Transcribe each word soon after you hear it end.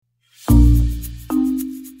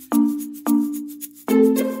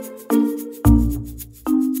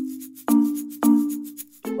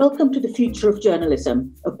Welcome to The Future of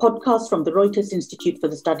Journalism, a podcast from the Reuters Institute for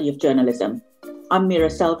the Study of Journalism. I'm Mira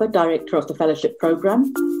Selva, Director of the Fellowship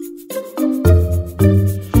Programme.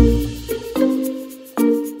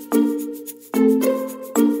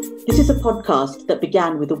 This is a podcast that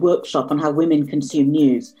began with a workshop on how women consume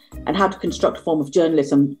news and how to construct a form of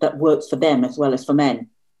journalism that works for them as well as for men.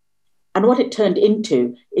 And what it turned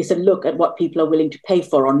into is a look at what people are willing to pay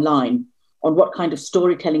for online, on what kind of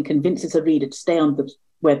storytelling convinces a reader to stay on the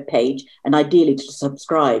web page and ideally to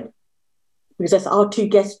subscribe. Because as our two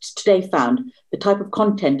guests today found, the type of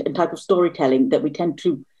content and type of storytelling that we tend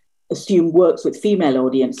to assume works with female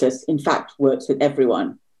audiences, in fact, works with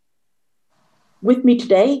everyone. With me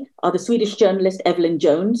today are the Swedish journalist Evelyn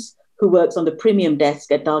Jones, who works on the premium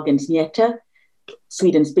desk at Dagens Nyheter,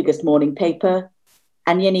 Sweden's biggest morning paper,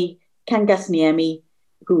 and Jenny Kangasniemi,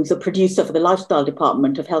 who's a producer for the lifestyle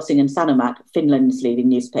department of Helsingin Sanomat, Finland's leading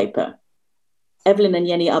newspaper. Evelyn and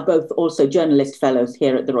Jenny are both also journalist fellows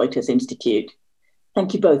here at the Reuters Institute.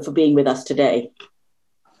 Thank you both for being with us today.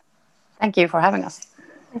 Thank you for having us.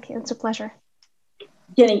 Thank you, it's a pleasure.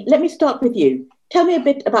 Jenny, let me start with you. Tell me a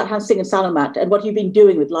bit about Helsingin Sanomat and what you've been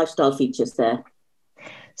doing with lifestyle features there.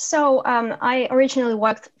 So I originally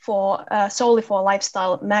worked solely for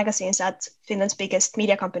lifestyle magazines at Finland's biggest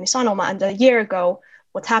media company Sanoma, and a year ago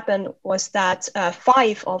what happened was that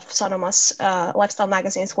 5 of Sanoma's lifestyle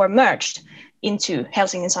magazines were merged into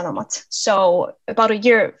Helsingin Sanomat. So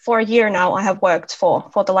for a year now, I have worked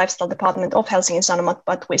for the lifestyle department of Helsingin Sanomat,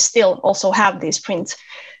 but we still also have these print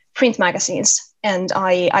magazines. And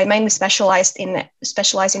I mainly specialize in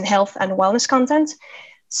health and wellness content.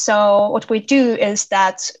 So what we do is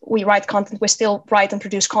that we write content. We still write and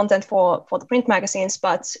produce content for the print magazines,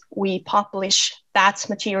 but we publish that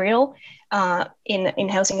material in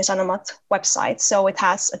Helsingin Sanomat website. So it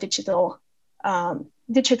has a digital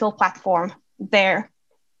platform there.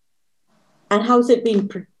 And how's it been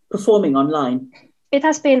performing online? It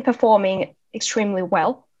has been performing extremely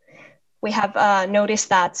well. We have noticed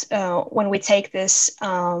that when we take these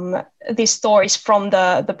stories from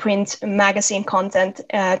the print magazine content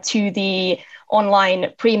to the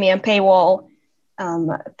online premium paywall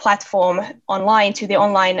platform online, to the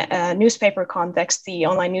online newspaper context, the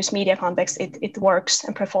online news media context, it works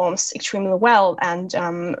and performs extremely well. And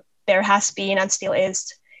there has been and still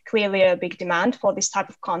is clearly a big demand for this type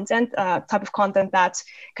of content that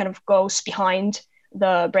kind of goes behind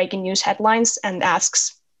the breaking news headlines and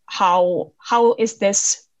asks, how is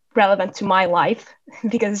this relevant to my life?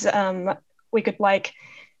 Because we could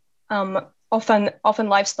often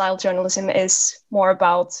lifestyle journalism is more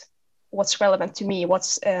about what's relevant to me,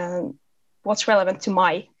 what's relevant to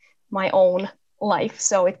my own life.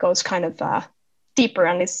 So it goes kind of deeper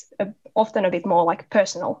and is often a bit more like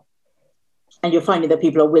personal. And you're finding that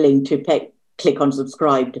people are willing to click on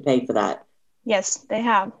subscribe to pay for that? Yes, they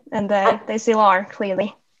have, and they still are,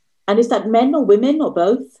 clearly. And is that men or women or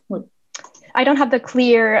both? I don't have the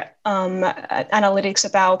clear analytics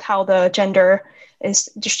about how the gender is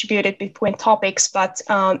distributed between topics, but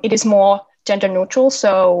it is more gender neutral.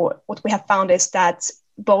 So what we have found is that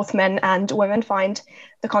both men and women find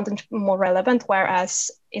the content more relevant,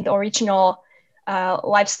 whereas in the original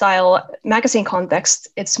lifestyle magazine context,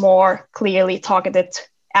 it's more clearly targeted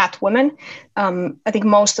at women. I think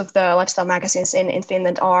most of the lifestyle magazines in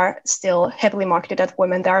Finland are still heavily marketed at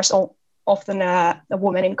women. There's often a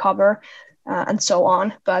woman in cover and so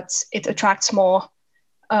on, but it attracts more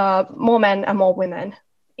men and more women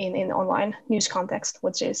in online news context,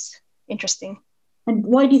 which is interesting. And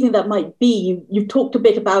why do you think that might be? You talked a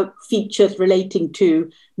bit about features relating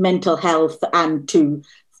to mental health and to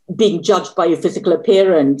being judged by your physical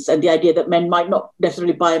appearance, and the idea that men might not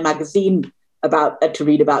necessarily buy a magazine to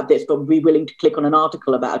read about this, but be willing to click on an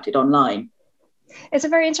article about it online. It's a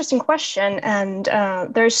very interesting question, and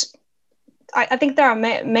I think there are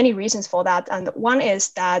many reasons for that. And one is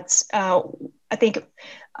that I think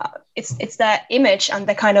it's the image and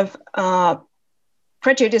the kind of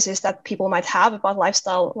prejudices that people might have about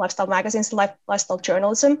lifestyle magazines, lifestyle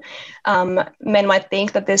journalism. Men might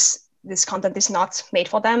think that this content is not made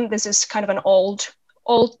for them. This is kind of an old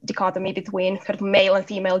dichotomy between kind of male and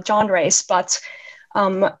female genres, but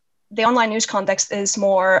the online news context is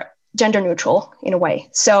more gender neutral in a way.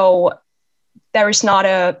 So there is not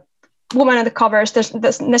a woman on the covers.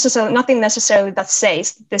 There's nothing necessarily that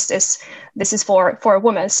says this is for a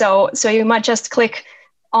woman. So you might just click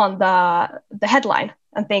on the headline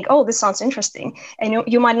and think, oh, this sounds interesting, and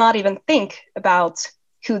you might not even think about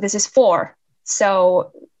who this is for.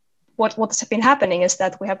 So what's been happening is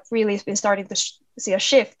that we have really been starting to see a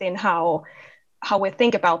shift in how we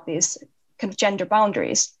think about these kind of gender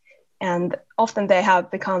boundaries. and often they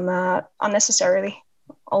have become unnecessarily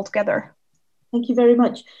altogether. Thank you very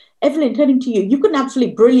much. Evelyn, turning to you, you've got an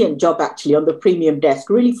absolutely brilliant job actually on the Premium Desk,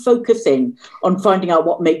 really focusing on finding out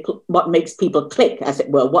what makes people click, as it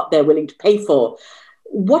were, what they're willing to pay for.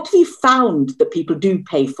 What have you found that people do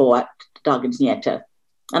pay for at Dagens Nyheter?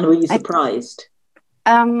 And were you surprised?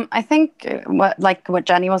 I think what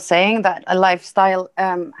Jenny was saying, that a lifestyle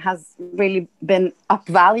has really been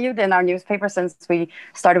upvalued in our newspaper since we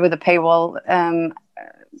started with a paywall,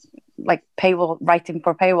 paywall writing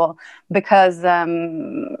for paywall, because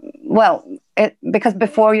because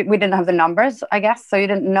before we didn't have the numbers, I guess, so you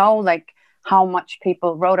didn't know like how much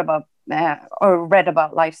people wrote about or read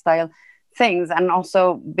about lifestyle things, and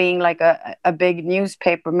also being like a big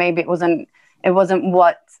newspaper, maybe it wasn't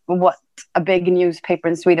what a big newspaper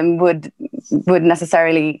in Sweden would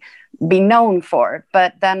necessarily be known for.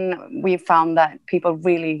 But then we found that people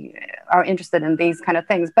really are interested in these kind of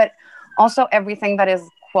things, but also everything that is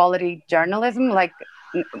quality journalism, like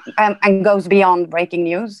and goes beyond breaking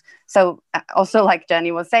news. So also, like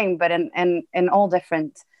Jenny was saying, but in all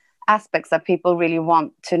different aspects, that people really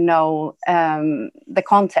want to know the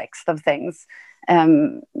context of things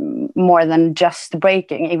more than just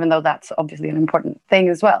breaking, even though that's obviously an important thing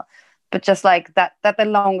as well. But just like that the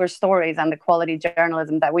longer stories and the quality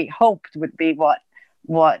journalism that we hoped would be what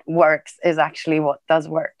works is actually what does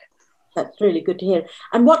work. That's really good to hear.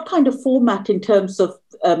 And what kind of format in terms of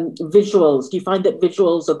visuals? Do you find that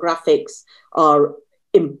visuals or graphics are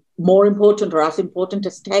more important or as important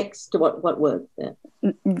as text? What works there?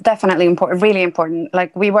 Definitely important, really important.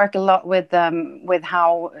 Like we work a lot with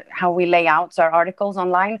how we lay out our articles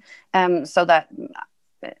online, so that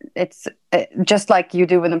it's just like you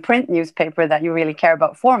do with a print newspaper, that you really care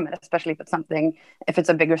about format, especially if it's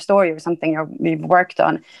a bigger story or something you've worked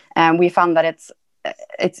on. And we found that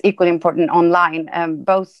it's equally important online,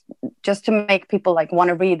 both just to make people like want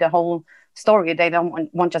to read the whole story. They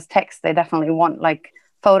don't want just text. They definitely want like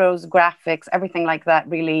photos, graphics, everything like that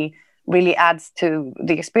really adds to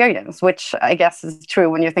the experience, which I guess is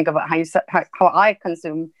true when you think about how I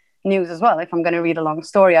consume news as well. If I'm going to read a long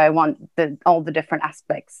story, I want all the different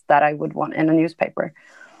aspects that I would want in a newspaper.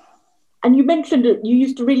 And you mentioned, you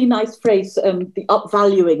used a really nice phrase, the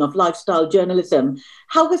upvaluing of lifestyle journalism.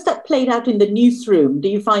 How has that played out in the newsroom? Do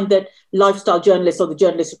you find that lifestyle journalists or the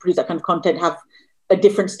journalists who produce that kind of content have a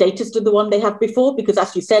different status to the one they have before? Because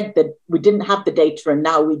as you said, that we didn't have the data and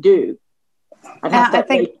now we do. And has that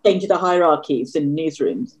changed the hierarchies in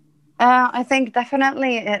newsrooms? I think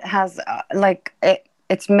definitely it has,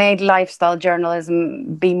 it's made lifestyle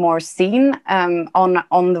journalism be more seen on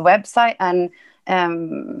the website,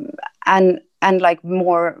 and like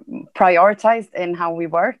more prioritized in how we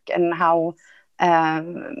work and how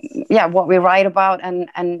what we write about,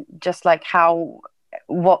 and just like how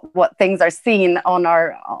what things are seen on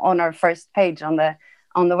our first page on the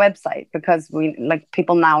website, because we like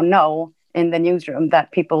people now know in the newsroom that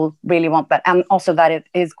people really want that, and also that it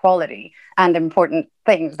is quality and important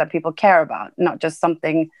things that people care about, not just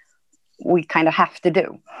something we kind of have to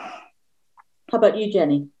do. How about you,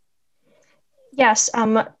 Jenny? Yes,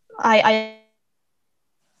 I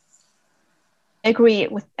agree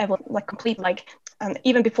with everyone, like completely. Like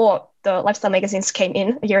even before the lifestyle magazines came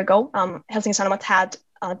in a year ago, Helsingin Sanomat had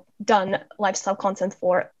done lifestyle content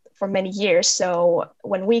for many years. So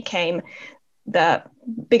when we came, the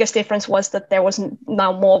biggest difference was that there was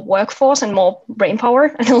now more workforce and more brain power,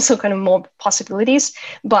 and also kind of more possibilities.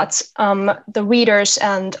 But the readers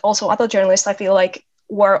and also other journalists, I feel like,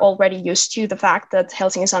 were already used to the fact that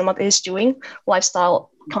Helsingin Sanomat is doing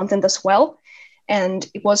lifestyle content as well. And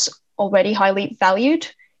it was already highly valued.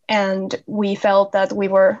 And we felt that we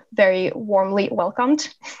were very warmly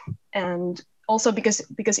welcomed. And also because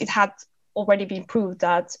it had already been proved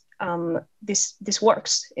that this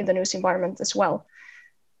works in the news environment as well.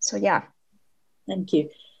 So, yeah. Thank you.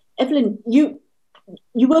 Evelyn, you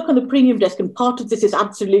work on the Premium Desk, and part of this is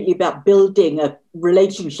absolutely about building a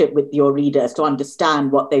relationship with your readers to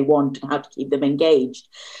understand what they want and how to keep them engaged.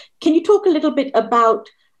 Can you talk a little bit about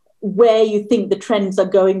where you think the trends are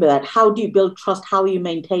going with that? How do you build trust? How are you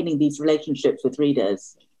maintaining these relationships with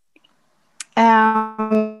readers?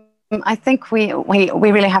 I think we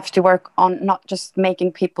really have to work on not just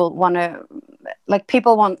making people want to, like,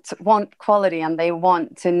 people want quality and they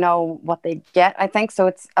want to know what they get, I think. So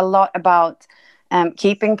it's a lot about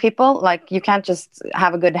keeping people. Like, you can't just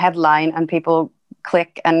have a good headline and people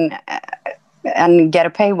click and get a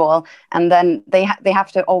paywall, and then they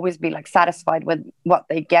have to always be like satisfied with what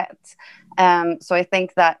they get. So I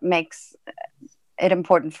think that makes it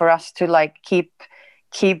important for us to like keep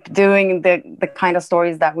keep doing the kind of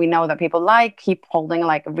stories that we know that people like, keep holding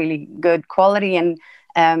like a really good quality,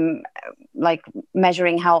 and like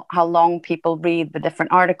measuring how long people read the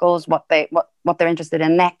different articles, what they're interested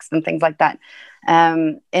in next, and things like that,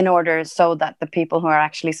 in order so that the people who are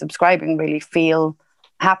actually subscribing really feel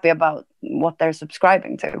happy about what they're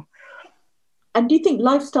subscribing to. And do you think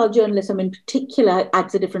lifestyle journalism in particular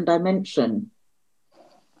adds a different dimension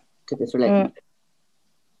to this relationship?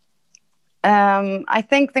 I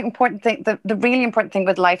think the important thing, the really important thing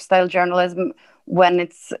with lifestyle journalism, when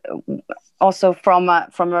it's also from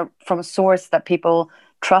a source that people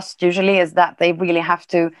trust, usually, is that they really have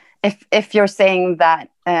to. If you're saying that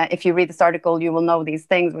if you read this article you will know these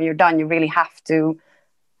things when you're done, you really have to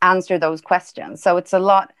answer those questions. So it's a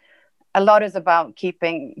lot is about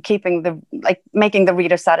keeping the, like, making the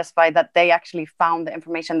reader satisfied that they actually found the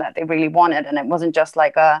information that they really wanted, and it wasn't just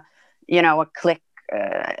like a click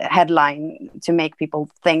headline to make people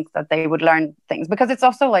think that they would learn things. Because it's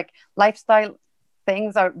also like lifestyle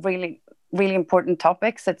things are really, really important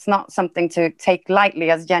topics. It's not something to take lightly,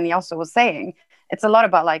 as Jenny also was saying. It's a lot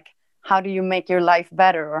about like, how do you make your life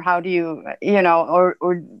better, or how do you,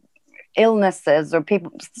 or illnesses, or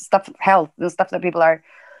people stuff, health and stuff that people are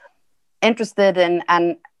interested in,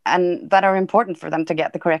 and that are important for them to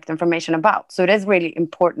get the correct information about. So it is really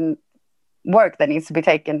important work that needs to be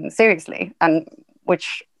taken seriously, and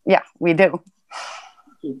which, yeah, we do.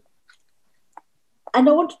 And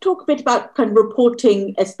I want to talk a bit about kind of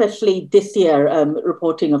reporting, especially this year,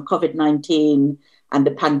 reporting of COVID-19 and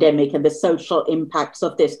the pandemic and the social impacts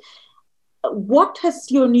of this. What has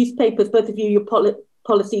your newspapers, both of you, your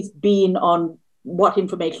policies been on? What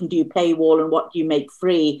information do you paywall and what do you make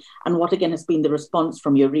free? And what, again, has been the response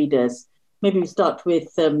from your readers? Maybe we start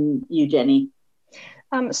with you, Jenny.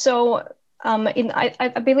 I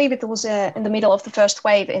believe it was in the middle of the first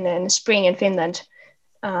wave in spring in Finland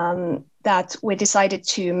that we decided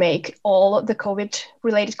to make all the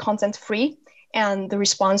COVID-related content free, and the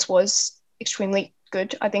response was extremely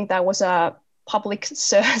good. I think that was a public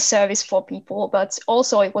service for people, but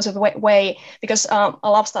also it was a way because a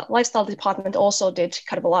lifestyle department also did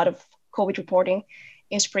kind of a lot of COVID reporting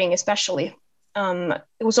in spring, especially. It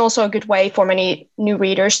was also a good way for many new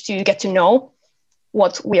readers to get to know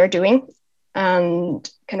what we are doing and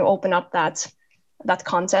kind of open up that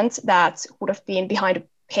content that would have been behind a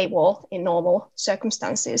paywall in normal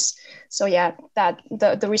circumstances. So yeah, that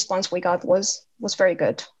the response we got was very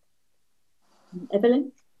good.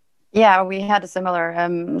 Evelyn? Yeah, we had a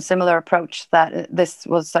similar approach, that this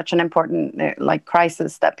was such an important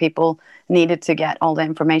crisis that people needed to get all the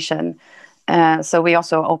information. So we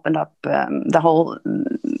also opened up the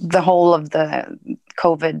whole of the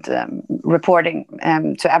COVID reporting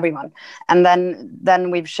to everyone, and then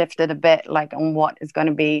we've shifted a bit on what is going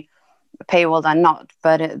to be paywalled and not.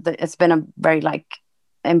 But it's been a very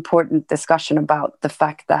important discussion about the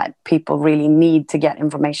fact that people really need to get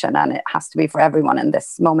information, and it has to be for everyone in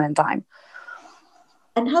this moment in time.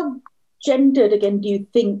 And how gendered, again, do you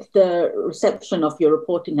think the reception of your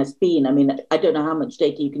reporting has been? I mean, I don't know how much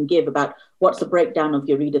data you can give about what's the breakdown of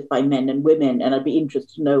your readers by men and women, and I'd be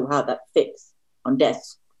interested to know how that fits on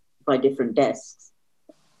desks, by different desks.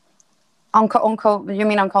 On you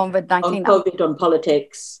mean on COVID-19? On COVID, on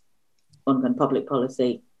politics, on public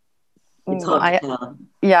policy. It's hard to tell.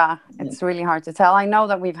 Yeah, it's really hard to tell. I know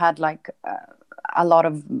that we've had a lot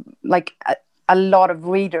of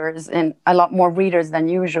readers, and a lot more readers than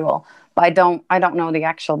usual, but I don't know the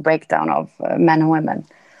actual breakdown of men and women.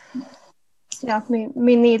 Yeah, me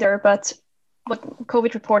neither. But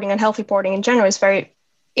COVID reporting and health reporting in general is very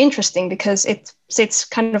interesting because it sits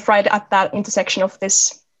kind of right at that intersection of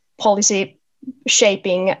this policy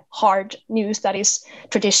shaping hard news that is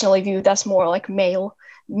traditionally viewed as more like male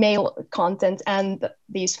content, and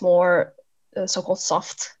these more so-called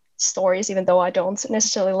soft stories, even though I don't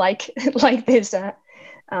necessarily like this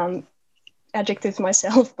adjective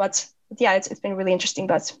myself. But yeah, it's been really interesting.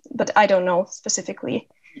 But I don't know specifically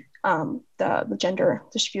the gender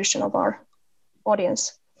distribution of our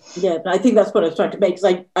audience. Yeah, I think that's what I was trying to make,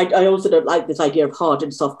 because I also don't like this idea of hard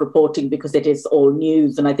and soft reporting, because it is all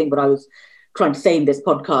news. And I think what I was trying to say in this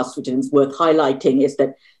podcast, which is worth highlighting, is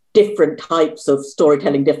that different types of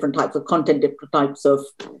storytelling, different types of content, different types of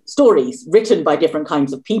stories written by different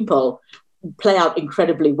kinds of people play out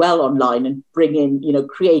incredibly well online and bring in,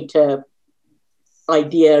 create a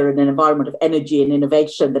idea and an environment of energy and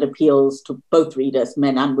innovation that appeals to both readers,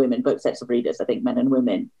 men and women, both sets of readers, I think, men and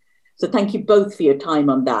women. So thank you both for your time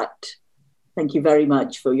on that. Thank you very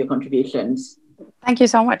much for your contributions. Thank you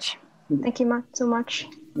so much. Thank you so much.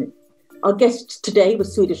 Our guest today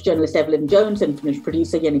was Swedish journalist Evelyn Jones and Finnish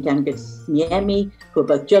producer Jenny Kangasniemi, who are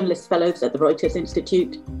both journalist fellows at the Reuters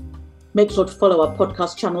Institute. Make sure to follow our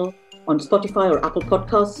podcast channel on Spotify or Apple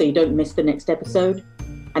Podcasts so you don't miss the next episode.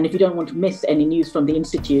 And if you don't want to miss any news from the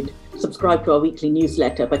Institute, subscribe to our weekly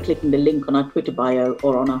newsletter by clicking the link on our Twitter bio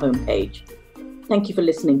or on our homepage. Thank you for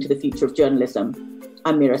listening to The Future of Journalism.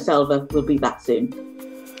 I'm Mira Selva. We'll be back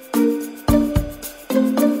soon.